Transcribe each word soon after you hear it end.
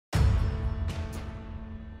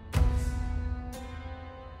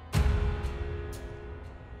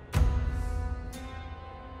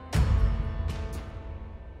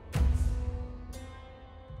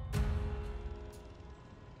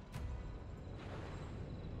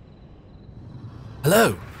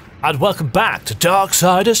Hello, and welcome back to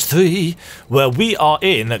Darksiders 3, where we are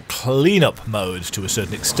in cleanup mode to a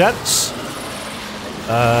certain extent.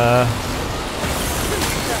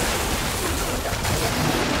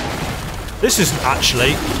 This isn't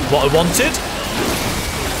actually what I wanted.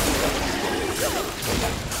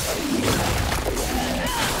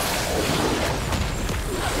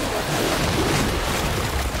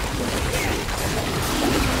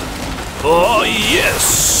 Oh,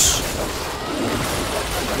 yes!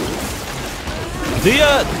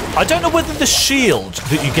 I don't know whether the shield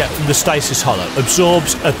that you get from the stasis hollow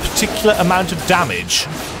absorbs a particular amount of damage,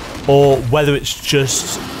 or whether it's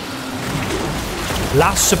just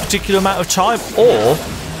lasts a particular amount of time, or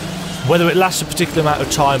whether it lasts a particular amount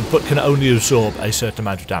of time but can only absorb a certain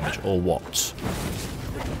amount of damage, or what.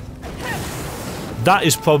 That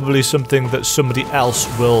is probably something that somebody else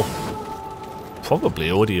will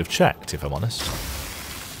probably already have checked, if I'm honest.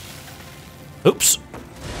 Oops.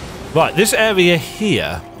 Right, this area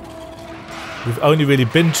here, we've only really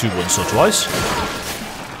been to once or twice.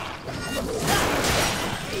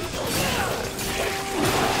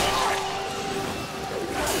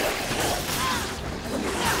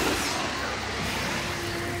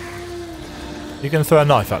 You gonna throw a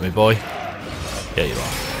knife at me, boy? Yeah, you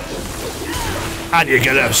are. And you're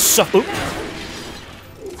gonna suffer.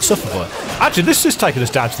 Suffer for it. Actually, this is taking us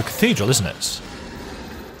down to the cathedral, isn't it?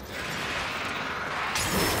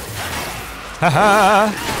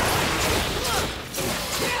 Haha!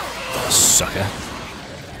 Sucker.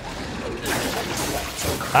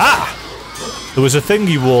 Ah! There was a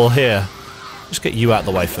thingy wall here. Just get you out of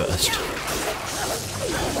the way first.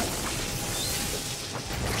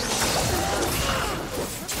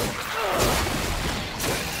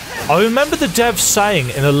 I remember the dev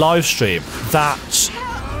saying in a live stream that...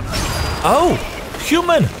 Oh!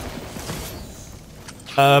 Human!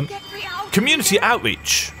 Community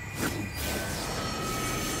outreach.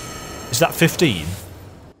 Is that 15?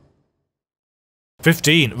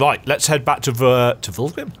 15, right, let's head back to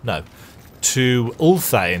Vulgrim? No. To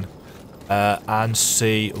Ulthane, and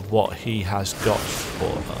see what he has got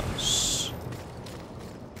for us.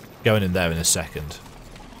 Going in there in a second.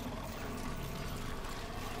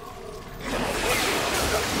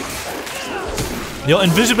 Your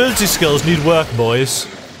invisibility skills need work, boys.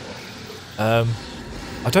 I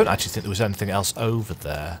don't actually think there was anything else over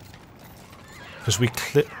there. Because we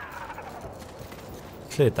cleared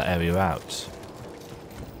that area out.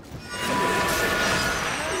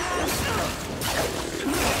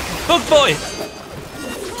 Bug boy!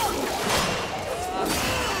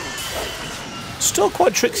 Still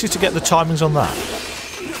quite tricksy to get the timings on that.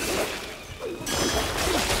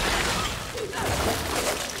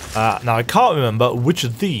 Now I can't remember which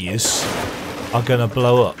of these are going to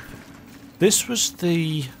blow up. This was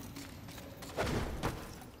the...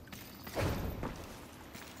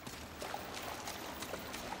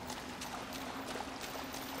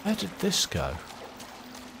 Where did this go?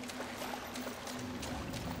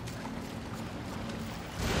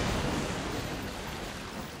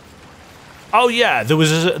 Oh yeah, there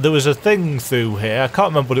was a thing through here. I can't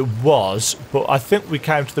remember what it was, but I think we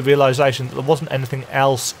came to the realisation that there wasn't anything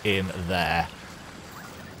else in there.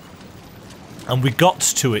 And we got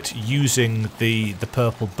to it using the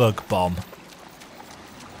purple bug bomb.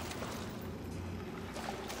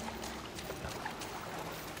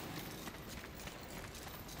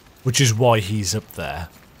 Which is why he's up there.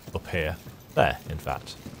 Up here. There, in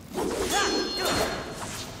fact.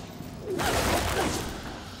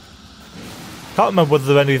 Can't remember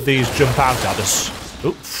whether any of these jump out at us.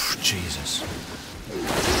 Oof, Jesus.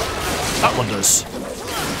 That one does.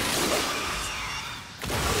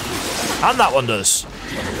 And that one does.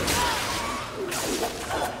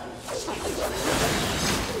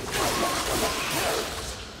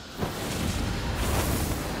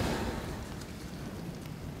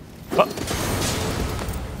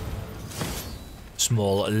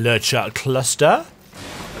 Small lurcher cluster.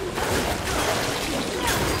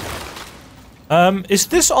 Is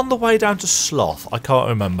this on the way down to Sloth? I can't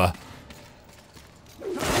remember.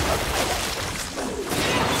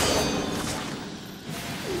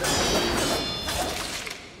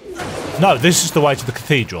 No, this is the way to the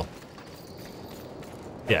cathedral.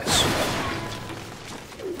 Yes.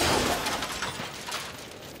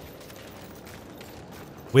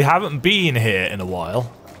 We haven't been here in a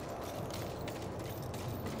while.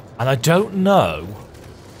 And I don't know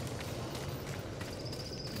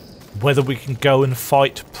whether we can go and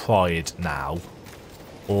fight Pride now,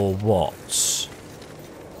 or what.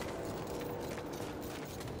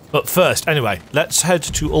 But first, anyway, let's head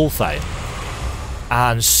to Ulthane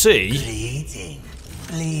and see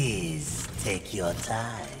Please take your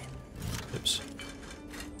time. Oops.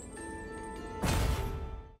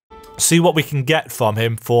 See what we can get from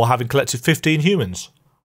him for having collected 15 humans.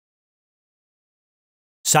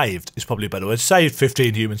 Saved is probably a better word. Saved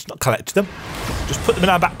 15 humans, not collected them. Just put them in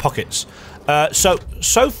our back pockets. So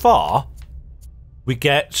far, we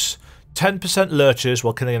get 10% lurchers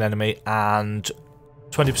while killing an enemy and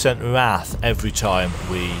 20% wrath every time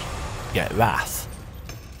we get wrath.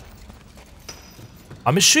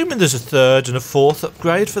 I'm assuming there's a third and a fourth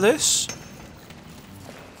upgrade for this.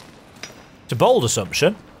 It's a bold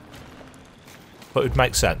assumption, but it would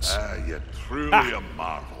make sense. You're truly a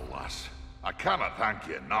marvel, lass. I cannot thank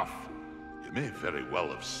you enough. You may very well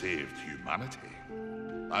have saved humanity.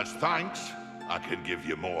 As thanks, I can give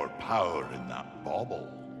you more power in that bauble.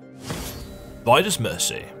 Rider's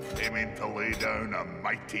Mercy. Aiming to lay down a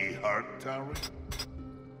mighty hurt, Tarry?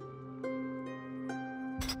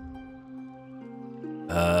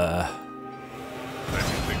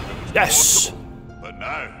 Yes! Possible, but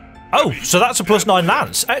now... Oh, so that's a +9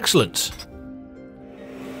 lance. Excellent.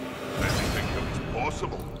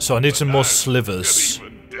 So I need some more slivers.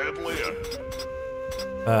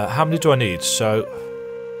 How many do I need? So...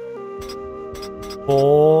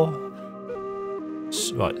 4...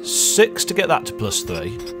 Right, 6 to get that to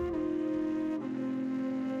 +3.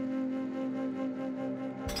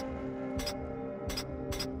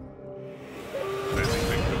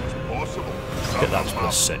 Get that to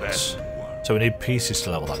 +6. So we need pieces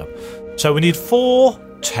to level that up. So we need 4,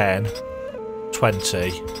 10,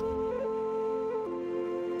 20,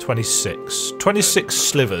 26. 26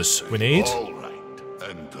 slivers we need.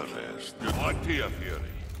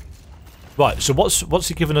 Right, so what's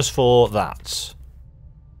he giving us for that?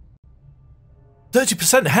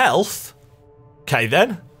 30% health? Okay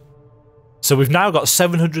then. So we've now got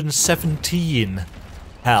 717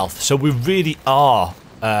 health. So we really are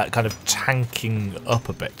kind of tanking up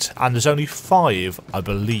a bit. And there's only 5, I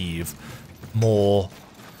believe, more...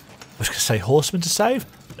 I was going to say horsemen to save?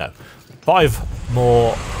 No. 5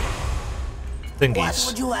 more thingies. What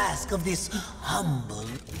would you ask of this humble?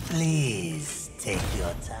 Please take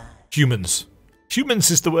your time. Humans.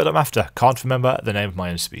 Humans is the word I'm after. Can't remember the name of my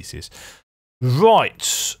own species.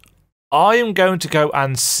 Right. I am going to go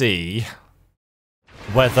and see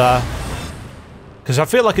whether... Because I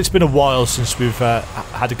feel like it's been a while since we've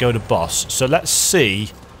had to go to boss. So let's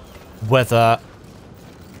see whether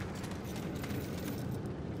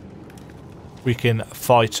we can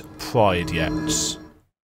fight Pride yet.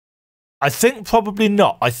 I think probably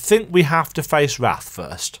not. I think we have to face Wrath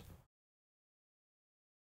first.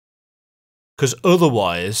 Because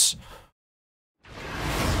otherwise...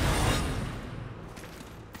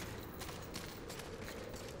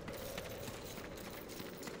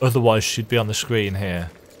 Otherwise, she'd be on the screen here.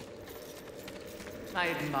 I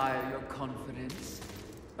admire your confidence,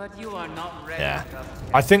 but you are not ready. Yeah.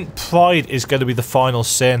 I think Pride is going to be the final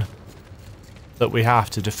sin that we have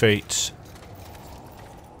to defeat.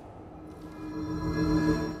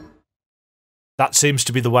 That seems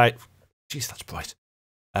to be the way... Jeez, that's bright.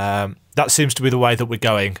 That seems to be the way that we're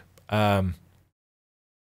going. You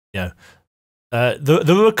know,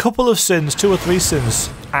 there were a couple of sins, 2 or 3 sins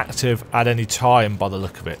active at any time by the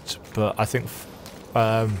look of it, but I think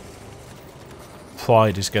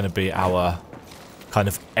Pride is going to be our kind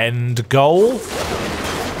of end goal.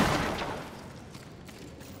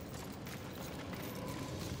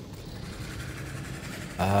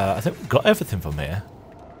 I think we've got everything from here.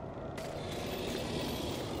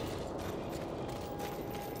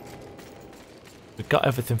 We've got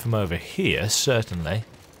everything from over here, certainly.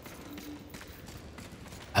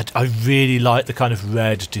 I really like the kind of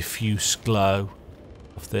red diffuse glow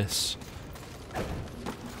of this.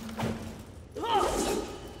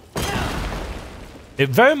 It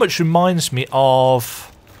very much reminds me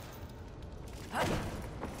of...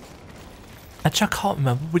 Actually, I can't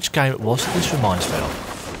remember which game it was that this reminds me of.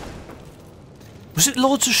 Was it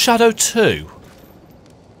Lords of Shadow 2?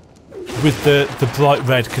 With the bright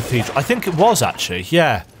red cathedral. I think it was, actually,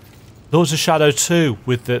 yeah. Lords of Shadow 2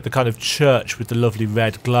 with the kind of church with the lovely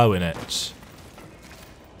red glow in it.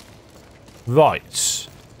 Right.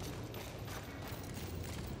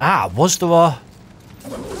 Ah, was there a...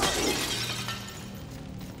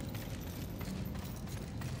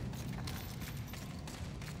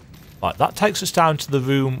 Right, that takes us down to the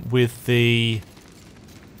room with the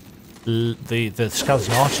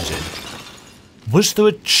skeleton archers in. Was there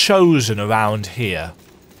a chosen around here?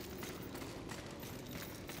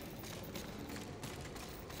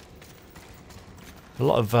 A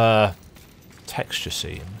lot of texture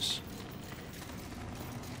seams.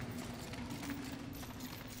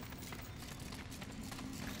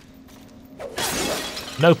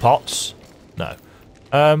 No pots. No.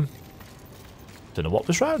 Don't know what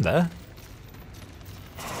was round there.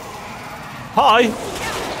 Hi!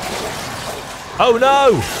 Oh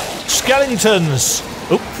no! Skeletons!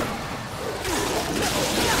 Oop.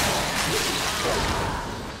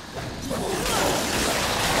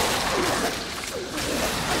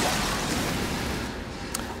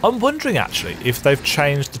 I'm wondering actually if they've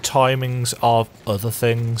changed the timings of other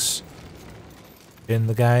things in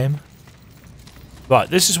the game. Right,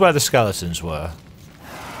 this is where the skeletons were.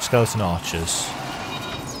 Skeleton archers.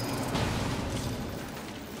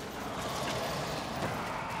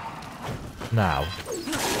 Now.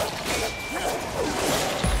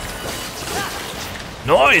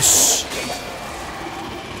 Nice!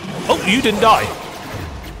 Oh, you didn't die.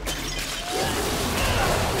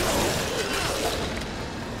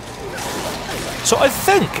 So I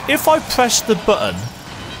think if I press the button...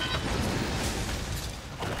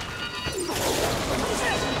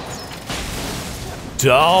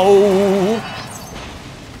 Oh!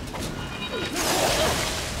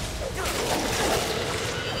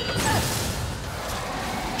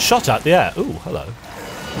 Shot at the air. Ooh, hello.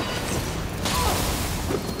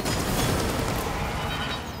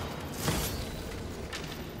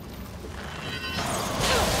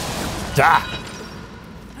 Da!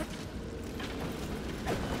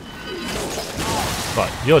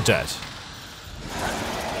 Right, you're dead.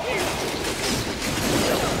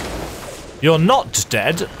 You're not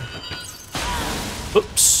dead.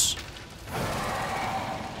 Oops.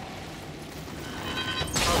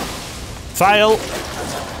 Fail.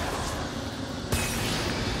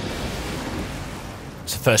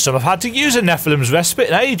 It's the first time I've had to use a Nephilim's Respite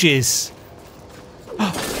in ages.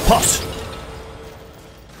 Pot.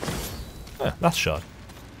 Yeah, that's shot.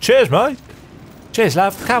 Cheers, mate. Cheers,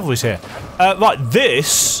 love. The cavalry's here. Right,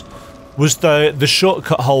 this was the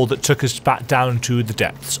shortcut hole that took us back down to the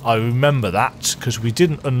depths. I remember that because we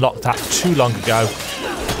didn't unlock that too long ago.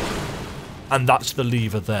 And that's the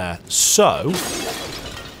lever there. So,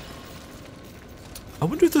 I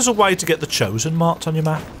wonder if there's a way to get the Chosen marked on your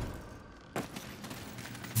map.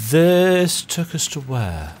 This took us to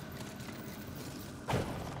where?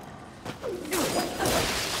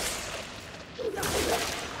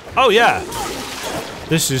 Oh yeah!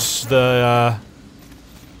 This is the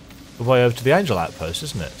way over to the Angel Outpost,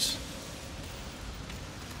 isn't it?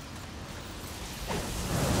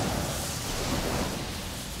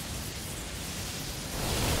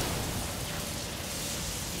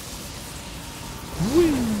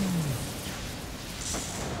 Whee.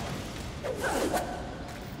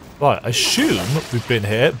 Right, I assume we've been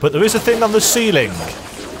here, but there is a thing on the ceiling.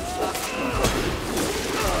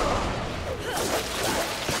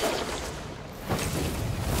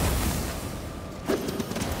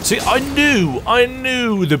 See, I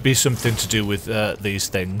knew there'd be something to do with these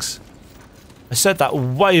things. I said that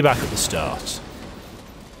way back at the start.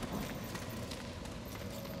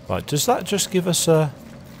 Right, does that just give us a...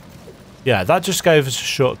 Yeah, that just gave us a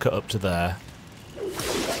shortcut up to there.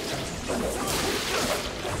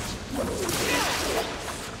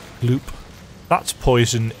 Loop. That's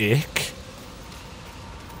poison ick.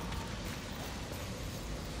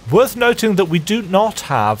 Worth noting that we do not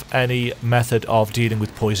have any method of dealing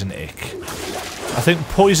with poison ick. I think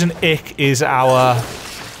poison ick is our...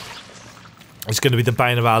 It's going to be the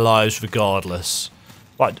bane of our lives regardless.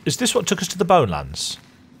 Right, is this what took us to the Bonelands?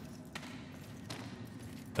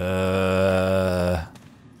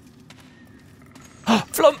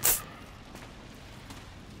 Flumph!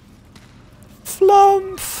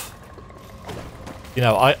 Flumph! You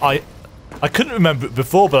know, I couldn't remember it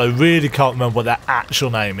before, but I really can't remember what their actual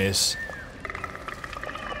name is.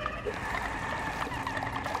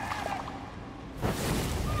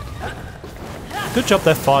 Good job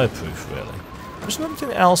they're fireproof, really. Was there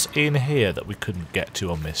anything else in here that we couldn't get to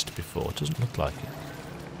or missed before? It doesn't look like it.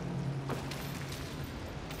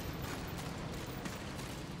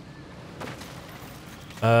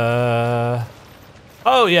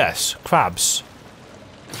 Oh yes, crabs.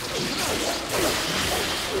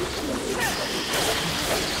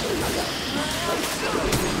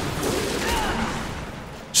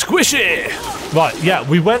 Squishy! Right, yeah,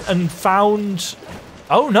 we went and found...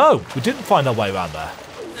 Oh no, we didn't find our way around there.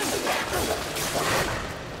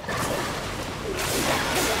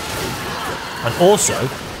 And also,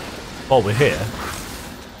 while we're here...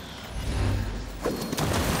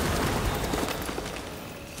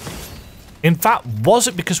 In fact, was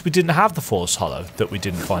it because we didn't have the Force Hollow that we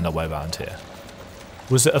didn't find our way around here?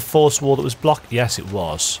 Was it a Force Wall that was blocked? Yes, it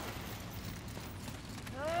was.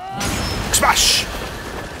 Smash!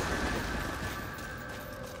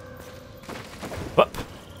 Up.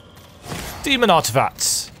 Demon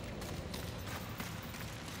artifacts.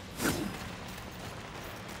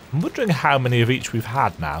 I'm wondering how many of each we've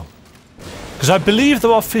had now. Because I believe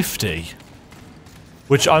there are 50.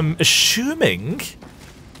 Which I'm assuming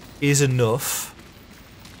is enough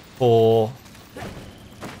for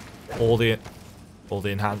all the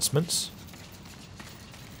enhancements.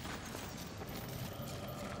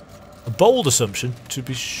 A bold assumption, to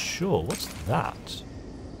be sure. What's that?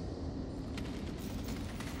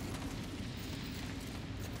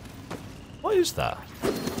 What is that?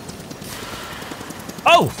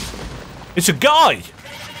 Oh! It's a guy!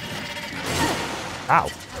 Ow.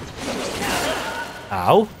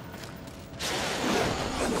 Ow.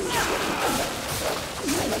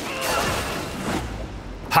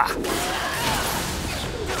 Ha!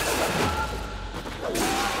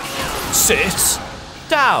 Sit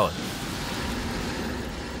down!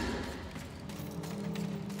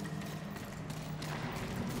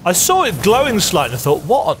 I saw it glowing slightly and I thought,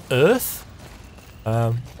 what on earth?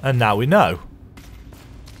 And now we know.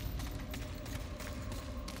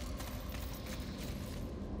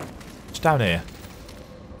 It's down here.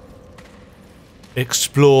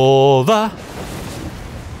 Explore the...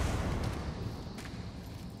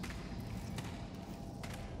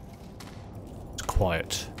 It's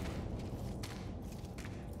quiet.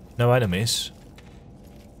 No enemies.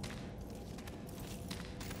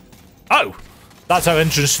 Oh! That's our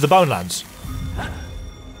entrance to the Bonelands.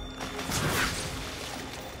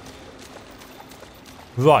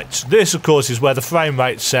 Right, this of course is where the frame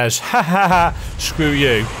rate says, ha ha ha, screw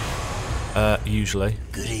you. Usually.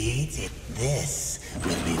 Great, this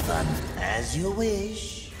will be fun. As you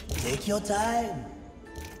wish. Take your time.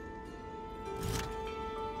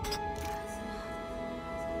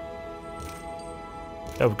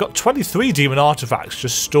 Yeah, we've got 23 demon artifacts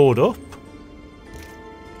just stored up.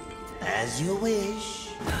 As you wish.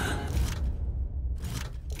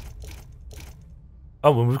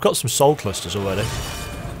 Oh, well, we've got some soul clusters already.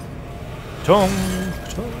 Tong,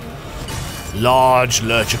 tong. Large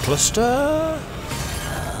lurcher cluster.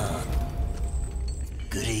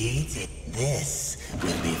 Great, this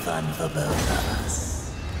will be fun for both of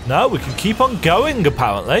us. No, we can keep on going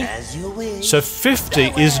apparently. As you wish. So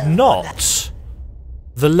 50 is not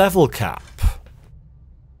the level cap.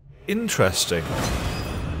 Interesting.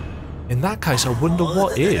 In that case, I wonder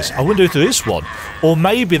what is. I wonder if there is one. Or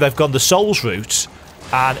maybe they've gone the Souls route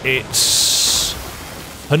and it's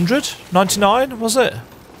 100? 99, was it?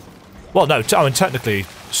 Well, no, I mean, technically,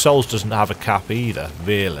 Souls doesn't have a cap either,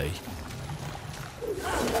 really.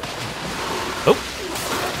 Oh.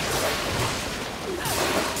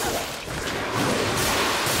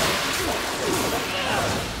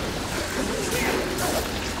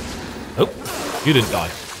 Oh, you didn't die.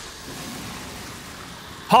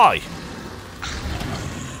 Hi.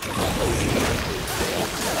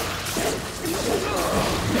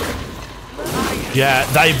 Yeah,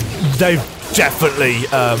 they've definitely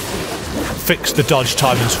fixed the dodge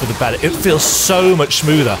timings for the better. It feels so much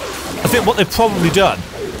smoother. I think what they've probably done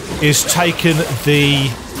is taken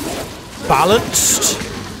the balanced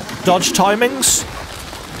dodge timings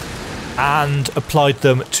and applied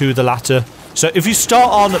them to the latter. So if you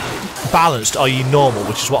start on balanced, i.e. normal,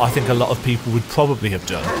 which is what I think a lot of people would probably have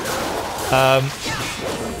done,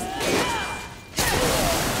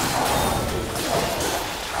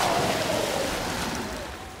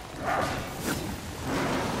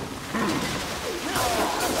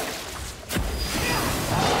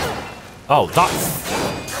 oh, that's...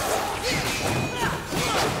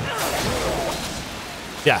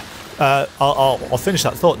 Yeah, I'll finish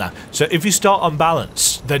that thought now. So if you start on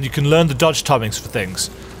balance, then you can learn the dodge timings for things.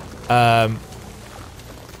 And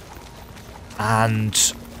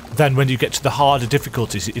then when you get to the harder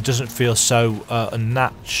difficulties, it doesn't feel so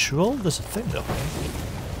unnatural. There's a thing up here.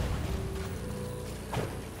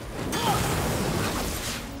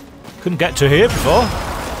 Couldn't get to here before.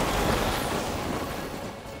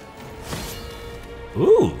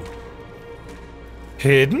 Ooh.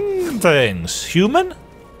 Hidden things. Human?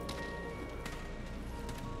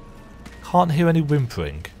 Can't hear any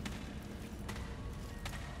whimpering.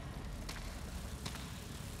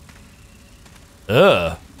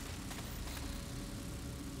 Ugh.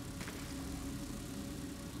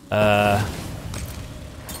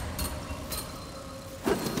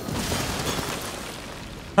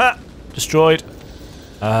 Ha! Destroyed.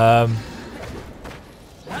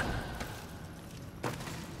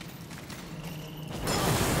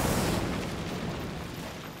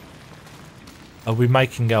 Are we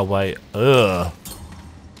making our way? Ugh.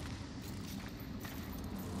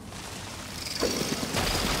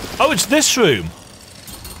 Oh, it's this room.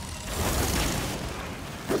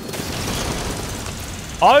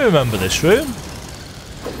 I remember this room.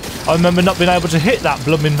 I remember not being able to hit that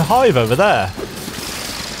blooming hive over there.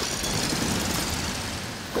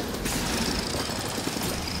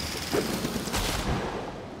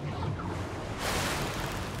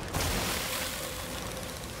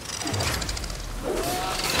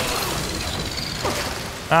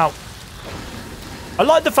 Ow. I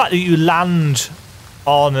like the fact that you land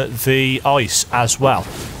on the ice as well.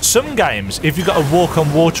 Some games, if you've got a walk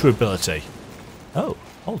on water ability... Oh,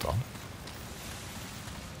 hold on.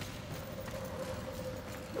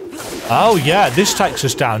 Oh yeah, this takes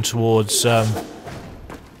us down towards the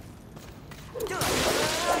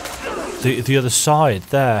other side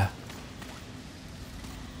there.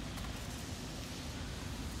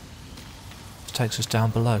 This takes us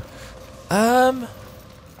down below.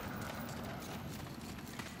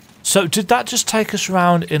 So did that just take us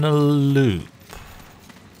around in a loop?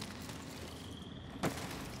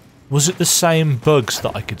 Was it the same bugs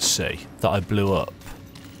that I could see that I blew up?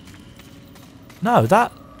 No,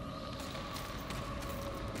 that...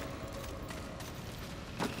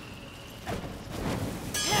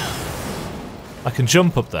 I can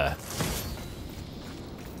jump up there.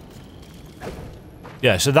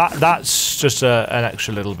 Yeah, so that's just an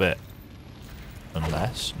extra little bit.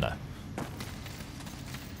 Unless... no.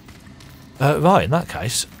 Right, in that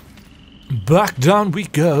case, back down we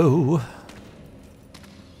go.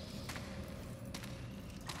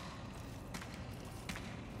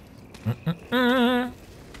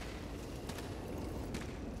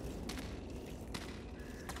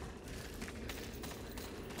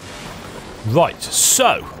 Right,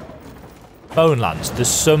 so, Bonelands. There's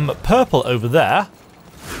some purple over there.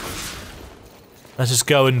 Let us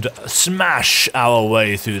go and smash our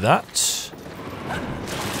way through that.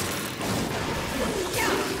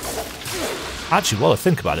 Actually, while I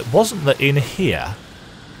think about it, wasn't there in here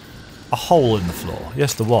a hole in the floor?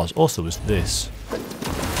 Yes, there was. Also, was this.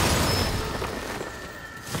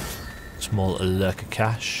 Small lurker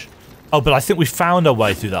cache. Oh, but I think we found our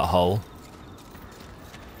way through that hole.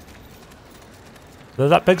 Though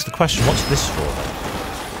that begs the question, what's this for?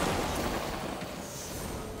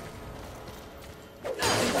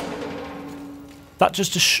 That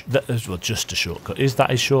just well, just a shortcut. Is that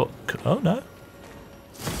a shortcut? Oh, no.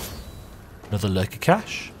 Another lurker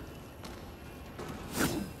cache.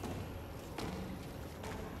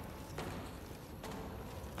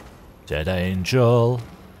 Dead angel.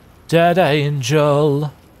 Dead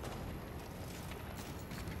angel.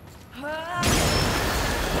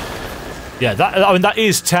 Yeah, I mean that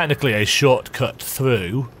is technically a shortcut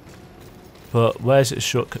through. But where's it a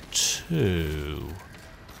shortcut to?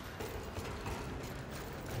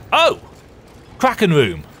 Oh! Kraken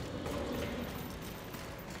room.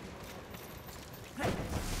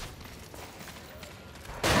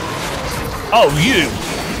 Oh, you!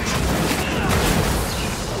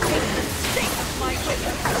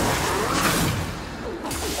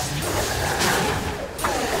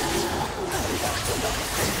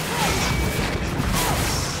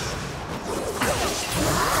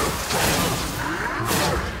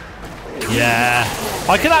 Yeah.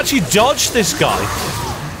 I can actually dodge this guy.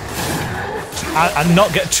 And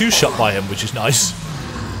not get two shot by him, which is nice.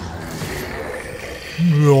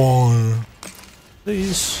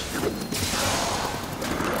 Please.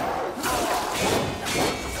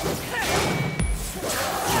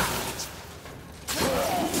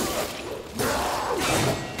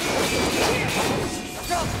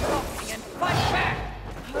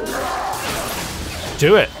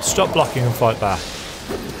 Do it. Stop blocking and fight back.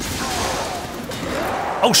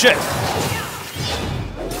 Oh shit!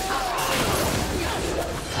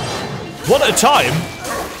 One at a time?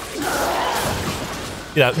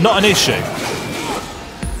 You know, not an issue.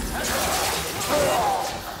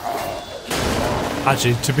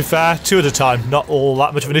 Actually, to be fair, two at a time, not all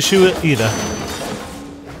that much of an issue either.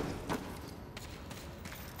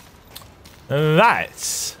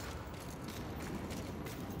 Right.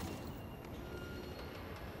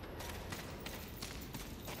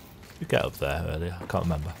 You get up there earlier, I can't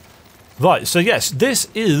remember. Right, so yes, this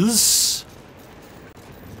is...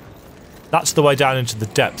 That's the way down into the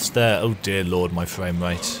depths there. Oh dear lord, my frame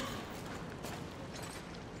rate.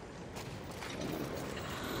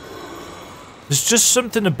 There's just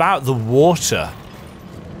something about the water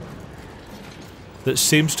that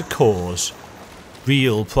seems to cause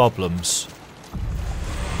real problems.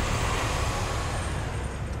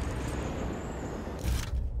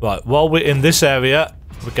 Right, while we're in this area,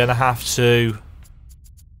 we're gonna have to...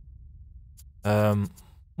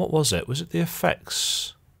 what was it? Was it the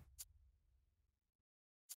effects?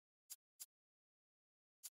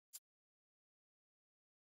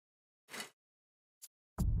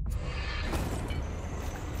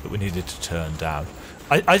 that we needed to turn down.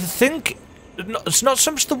 I think it's not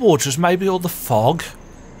so much the water as maybe all the fog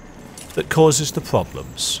that causes the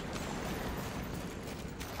problems.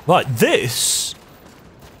 Right, this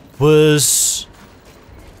was...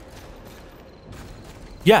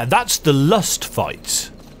 Yeah, that's the Lust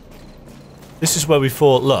fight. This is where we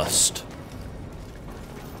fought Lust.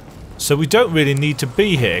 So we don't really need to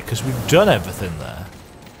be here because we've done everything there.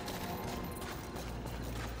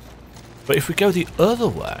 But if we go the other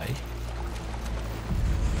way...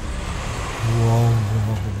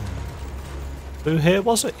 Whoa. Through here,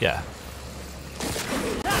 was it? Yeah.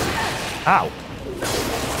 Ow.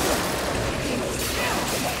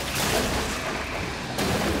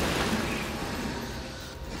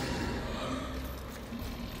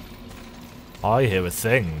 I hear a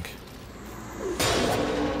thing.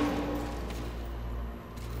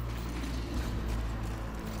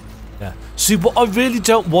 Yeah. See, what I really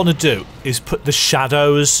don't want to do is put the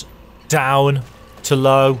shadows down to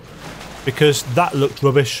low, because that looked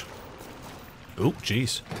rubbish. Oh,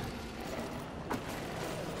 jeez.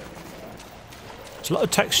 There's a lot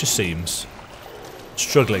of texture seams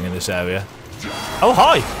struggling in this area. Oh,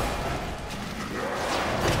 hi!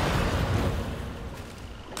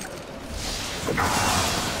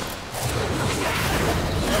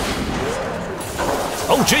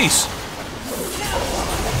 Oh, jeez!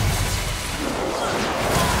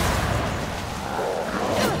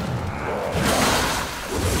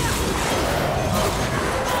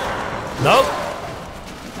 No.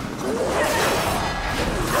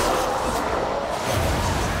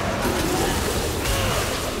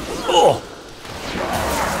 Oh.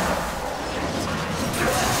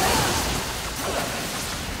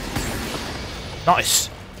 Nice.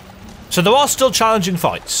 So there are still challenging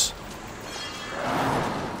fights.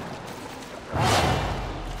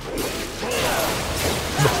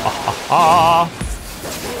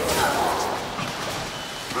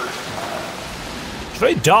 It's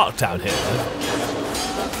very dark down here.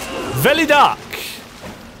 Very dark.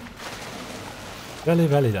 Very,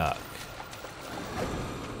 very dark.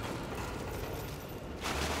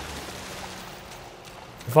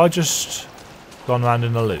 Have I just gone round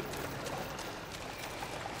in a loop?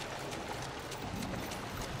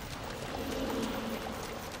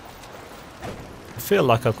 I feel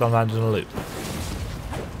like I've gone round in a loop.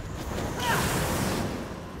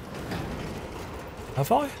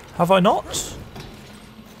 Have I? Have I not?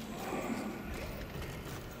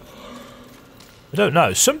 I don't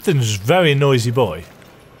know. Something's very noisy boy.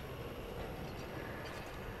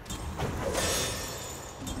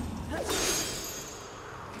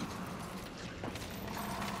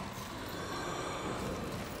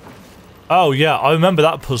 Oh yeah, I remember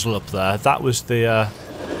that puzzle up there. That was the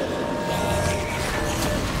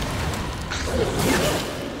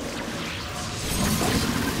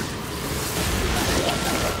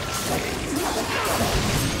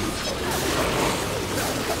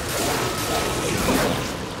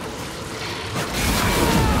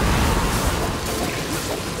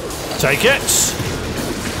Take it!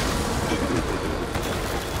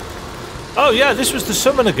 Oh yeah, this was the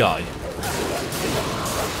summoner guy.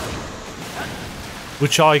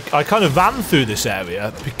 Which I kind of ran through this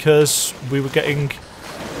area because we were getting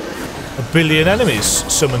a billion enemies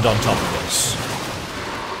summoned on top of us.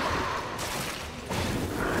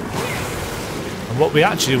 And what we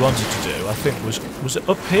actually wanted to do, I think, was it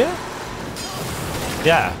up here?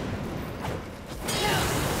 Yeah.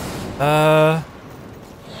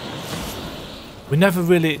 We never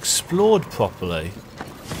really explored properly.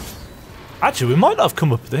 Actually, we might not have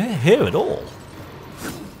come up here at all.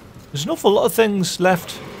 There's an awful lot of things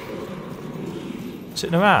left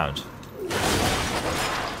sitting around.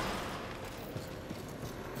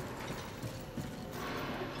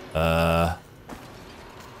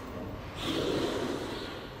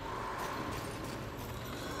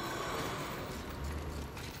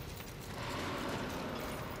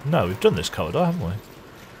 No, we've done this corridor, haven't we?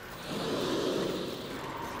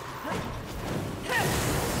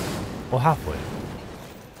 Or have we?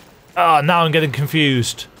 Ah, oh, now I'm getting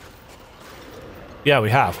confused. Yeah, we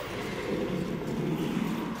have.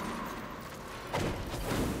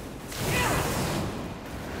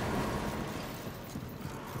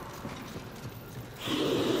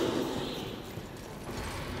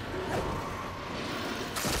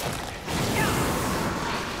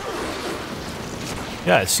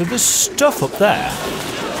 Yeah, so there's stuff up there.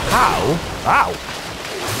 How? Ow!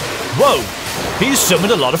 Whoa! He's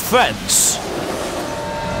summoned a lot of friends.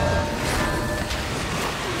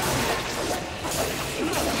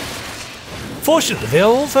 Fortunately, they are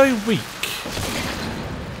all very weak.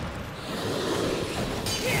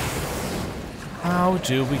 How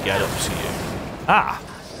do we get up to you? Ah!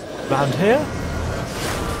 Round here?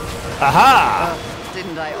 Aha!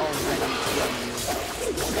 Didn't I already tell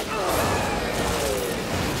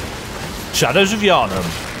you? Shadows of Yharnam.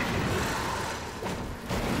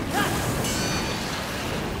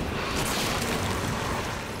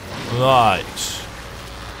 Right.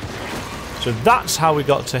 So that's how we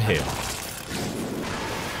got to him.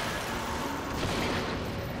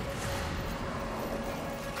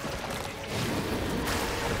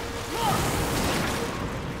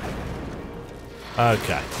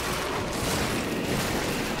 Okay.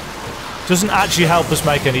 Doesn't actually help us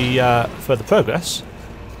make any further progress,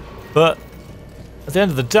 but at the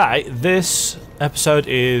end of the day, this episode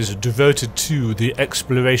is devoted to the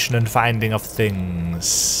exploration and finding of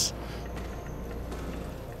things.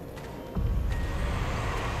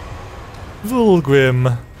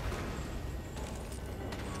 Vulgrim.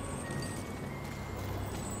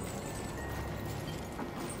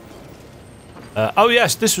 Oh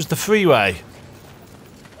yes, this was the freeway.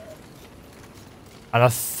 And I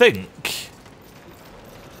think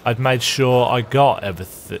I'd made sure I got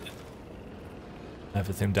everything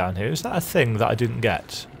down here. Is that a thing that I didn't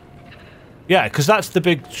get? Yeah, because that's the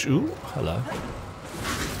big... Ooh, hello.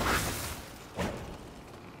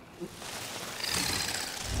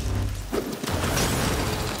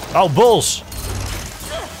 Oh, bulls!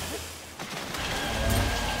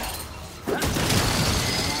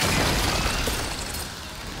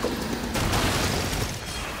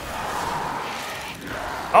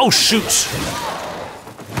 Oh, shoot!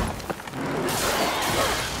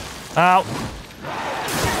 Ow.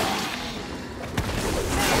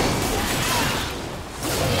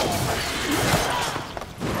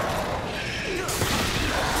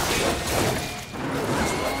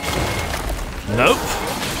 Nope.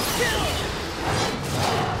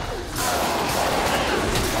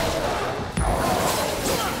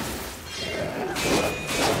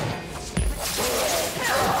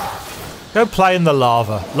 Go play in the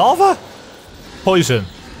lava. Lava? Poison.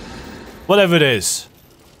 Whatever it is.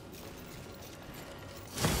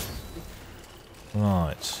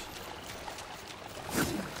 Right.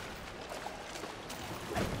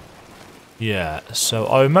 Yeah, so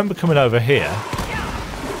I remember coming over here.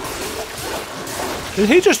 Did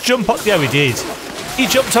he just jump up? Yeah, he did. He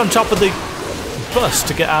jumped on top of the bus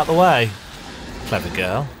to get out of the way. Clever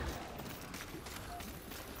girl.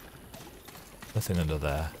 Nothing under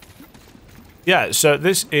there. Yeah, so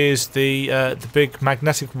this is the big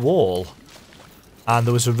magnetic wall, and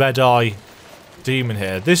there was a red-eye demon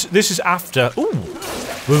here. This is after. Ooh,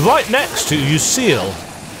 we're right next to Usil.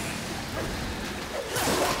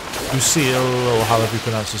 Usil, or however you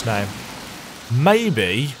pronounce his name.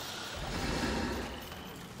 Maybe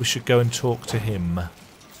we should go and talk to him.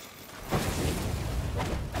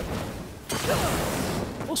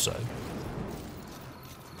 Also,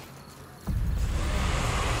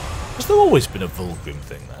 has there always been a Vulgrim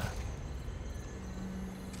thing there?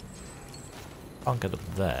 Can't get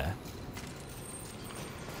up there.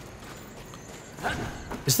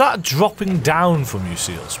 Is that dropping down from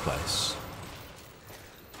Usil's place?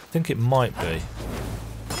 I think it might be.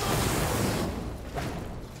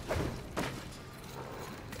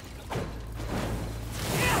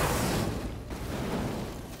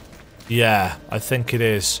 Yeah, I think it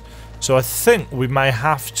is. So I think we may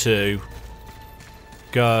have to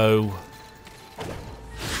go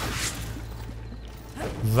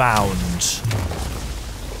round.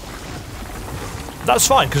 That's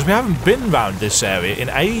fine, because we haven't been round this area in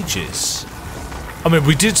ages. I mean,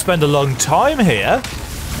 we did spend a long time here,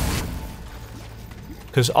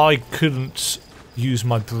 because I couldn't use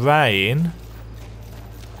my brain.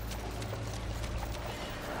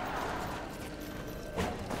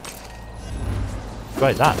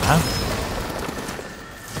 Break that now.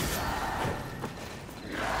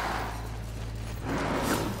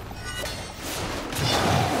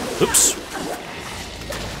 Oops.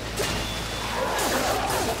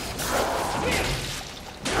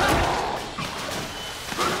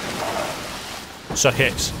 Suck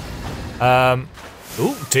it.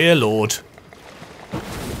 Oh, dear lord.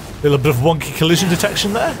 A little bit of wonky collision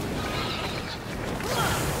detection there.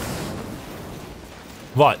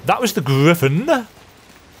 Right, that was the griffin.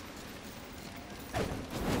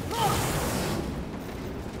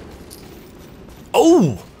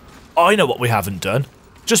 Oh! I know what we haven't done.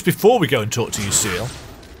 Just before we go and talk to Usil.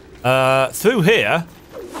 Through here,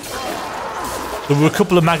 there were a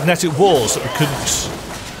couple of magnetic walls that we couldn't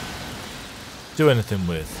do anything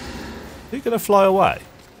with. Are you going to fly away?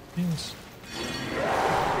 Yes.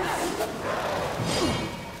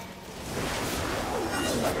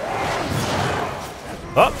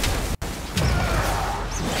 Up.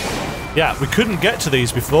 Yeah, we couldn't get to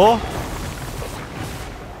these before.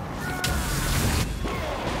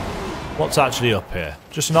 What's actually up here?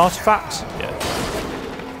 Just an artifact? Yeah.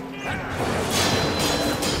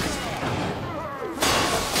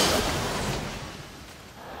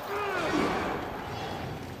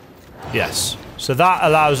 Yes. So that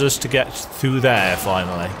allows us to get through there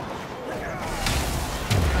finally.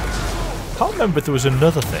 Can't remember if there was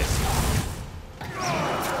another thing.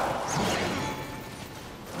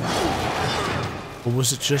 Or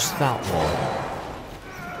was it just that one?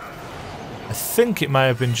 I think it may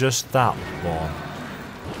have been just that one.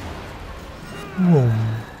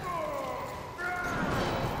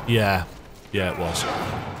 Yeah. Yeah, it was.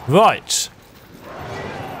 Right.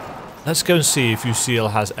 Let's go and see if Lucille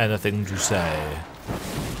has anything to say.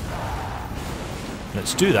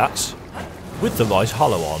 Let's do that with the right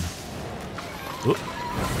hollow on. Oop.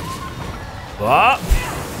 Up.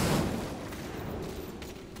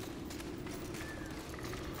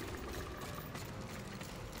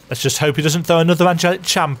 Let's just hope he doesn't throw another angelic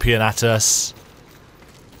champion at us.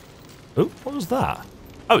 Oh, what was that?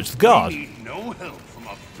 Oh, it's the guard. We need no help from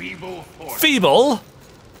a feeble force. Feeble?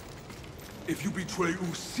 If you betray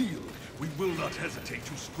Lucille, we will not hesitate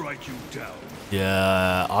to strike you down.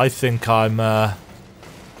 Yeah, I think I'm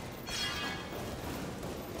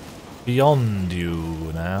beyond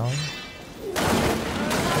you now.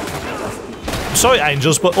 Sorry,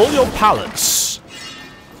 angels, but all your pallets.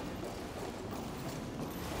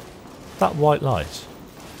 That white light.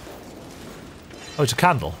 Oh, it's a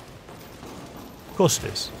candle. Of course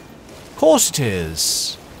it is. Of course it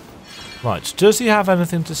is. Right, does he have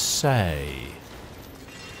anything to say?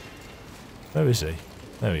 Where is he?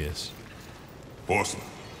 There he is. Horseman.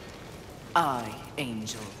 Aye,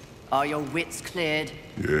 Angel. Are your wits cleared?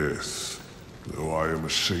 Yes, though I am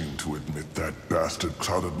ashamed to admit that bastard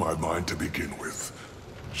clouded my mind to begin with.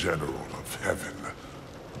 General of Heaven.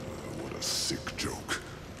 What a sick joke.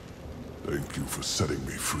 Thank you for setting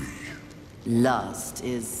me free. Lust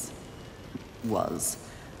was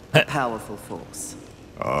a powerful force.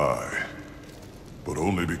 Aye, but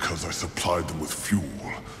only because I supplied them with fuel.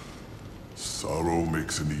 Sorrow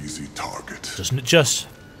makes an easy target. Doesn't it just?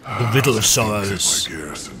 The riddle of sorrows. My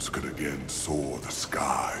garrisons could again soar the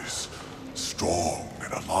skies, strong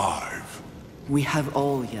and alive. We have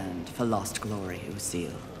all yearned for lost glory,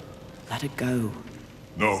 Lucille. Let it go.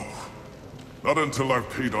 No, not until I've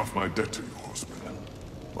paid off my debt to you, Horseman.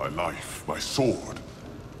 My life, my sword,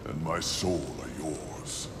 and my soul are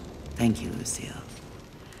yours. Thank you, Lucille.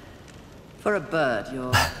 For a bird,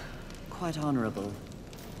 you're quite honorable.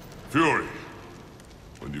 Fury,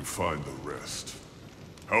 when you find the rest,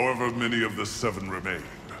 however many of the 7 remain,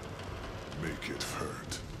 make it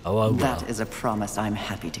hurt. Oh, I will. That is a promise I'm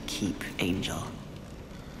happy to keep, Angel.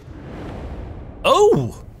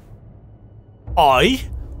 Oh! I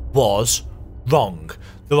was wrong.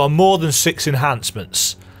 There are more than 6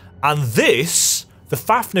 enhancements. And this, the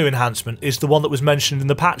Fafnir enhancement, is the one that was mentioned in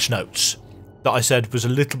the patch notes. That I said was a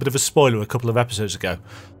little bit of a spoiler a couple of episodes ago.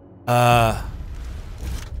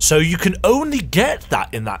 So you can only get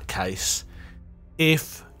that in that case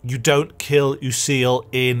if you don't kill Lucille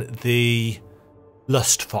in the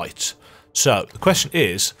lust fight. So the question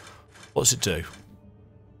is, what does it do?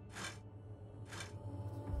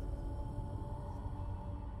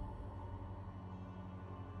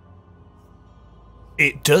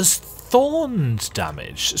 It does thorns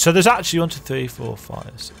damage. So there's actually 1, 2, 3, 4,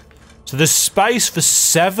 5, 6. So there's space for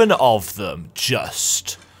 7 of them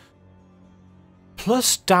just.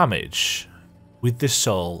 Plus damage with this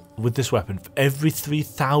soul, with this weapon, for every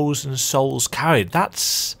 3,000 souls carried.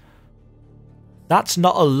 That's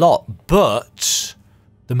not a lot, but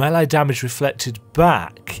the melee damage reflected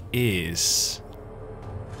back is...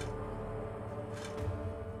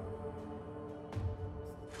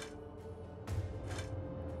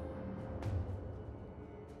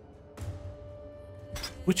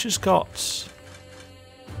 Which has got...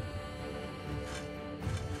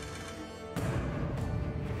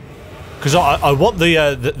 Because I want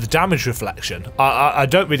the damage reflection. I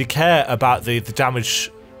don't really care about the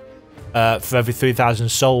damage for every 3,000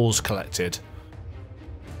 souls collected.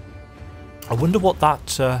 I wonder what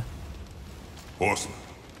that... Horseman.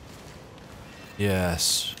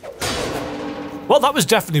 Yes. Well, that was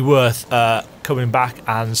definitely worth coming back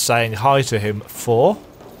and saying hi to him for.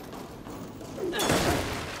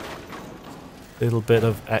 Little bit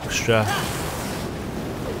of extra.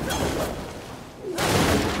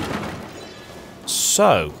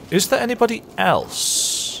 So, is there anybody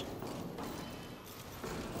else?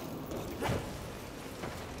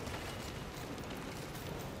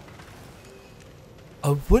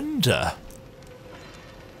 I wonder.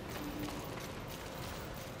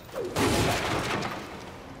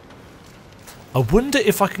 I wonder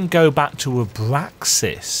if I can go back to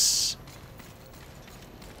Abraxas.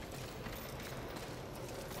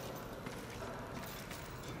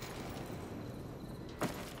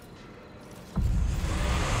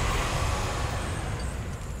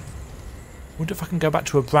 Wonder if I can go back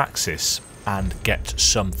to Abraxas and get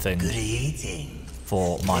something Good eating.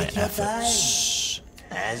 for my Take your efforts.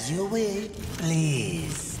 As you wish.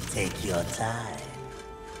 Please take your time.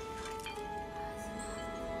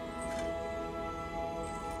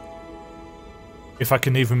 If I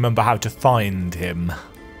can even remember how to find him.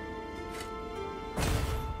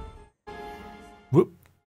 Whoop.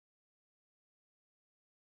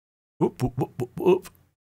 Whoop, whoop, whoop, whoop, whoop.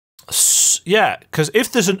 Yeah, because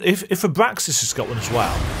if Abraxas has got one as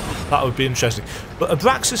well, that would be interesting. But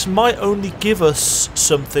Abraxas might only give us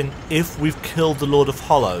something if we've killed the Lord of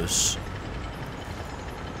Hollows.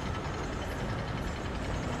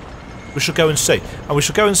 We shall go and see. And we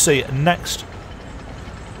shall go and see next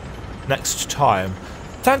time.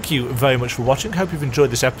 Thank you very much for watching. Hope you've enjoyed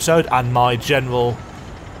this episode and my general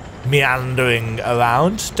meandering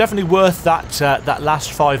around. Definitely worth that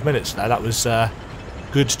last 5 minutes there. That was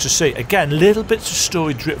good to see. Again, little bits of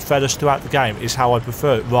story drip fed us throughout the game is how I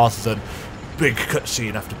prefer it, rather than big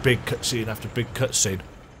cutscene after big cutscene after big cutscene.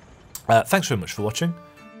 Thanks very much for watching.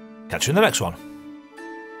 Catch you in the next one.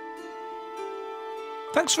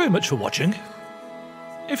 Thanks very much for watching.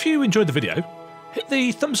 If you enjoyed the video, hit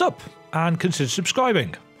the thumbs up and consider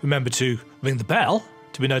subscribing. Remember to ring the bell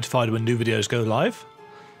to be notified when new videos go live.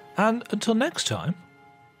 And until next time,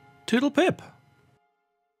 toodle pip.